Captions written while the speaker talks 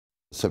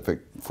Specific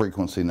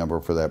frequency number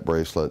for that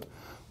bracelet,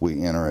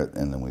 we enter it,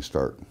 and then we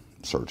start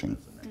searching.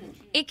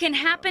 It can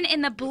happen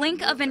in the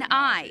blink of an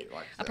eye.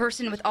 A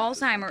person with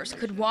Alzheimer's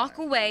could walk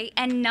away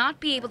and not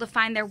be able to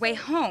find their way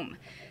home.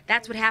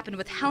 That's what happened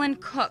with Helen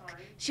Cook.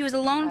 She was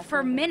alone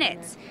for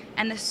minutes,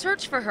 and the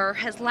search for her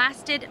has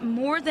lasted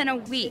more than a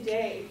week.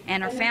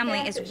 And her family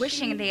is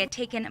wishing they had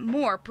taken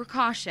more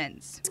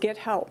precautions. Get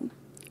help.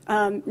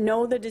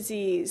 Know the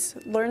disease,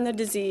 learn the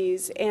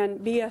disease,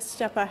 and be a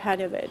step ahead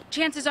of it.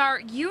 Chances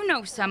are you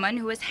know someone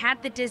who has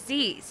had the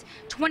disease.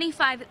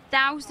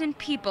 25,000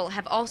 people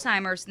have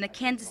Alzheimer's in the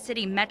Kansas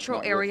City metro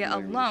area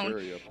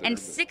alone, and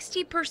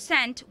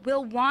 60%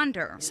 will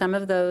wander. Some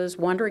of those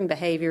wandering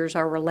behaviors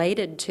are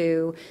related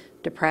to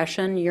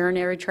depression,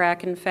 urinary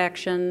tract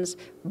infections,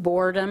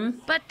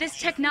 boredom. But this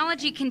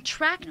technology can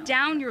track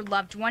down your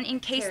loved one in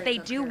case they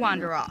do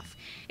wander off.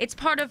 It's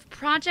part of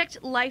Project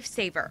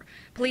Lifesaver.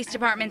 Police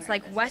departments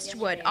like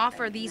Westwood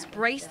offer these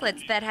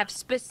bracelets that have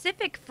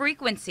specific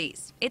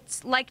frequencies.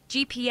 It's like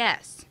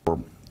GPS.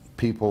 For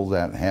people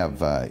that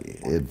have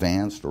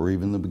advanced or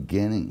even the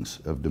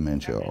beginnings of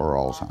dementia or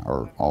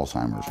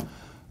Alzheimer's,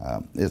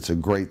 it's a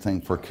great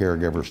thing for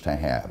caregivers to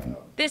have.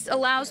 This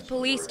allows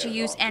police to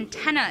use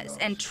antennas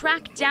and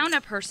track down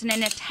a person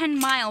in a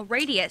 10-mile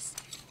radius,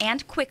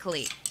 and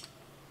quickly.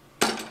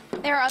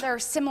 There are other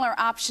similar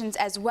options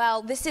as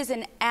well. This is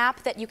an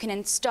app that you can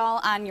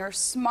install on your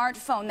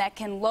smartphone that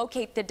can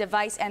locate the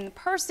device and the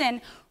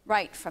person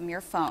right from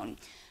your phone.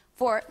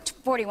 For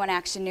 41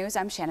 Action News,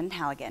 I'm Shannon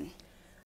Halligan.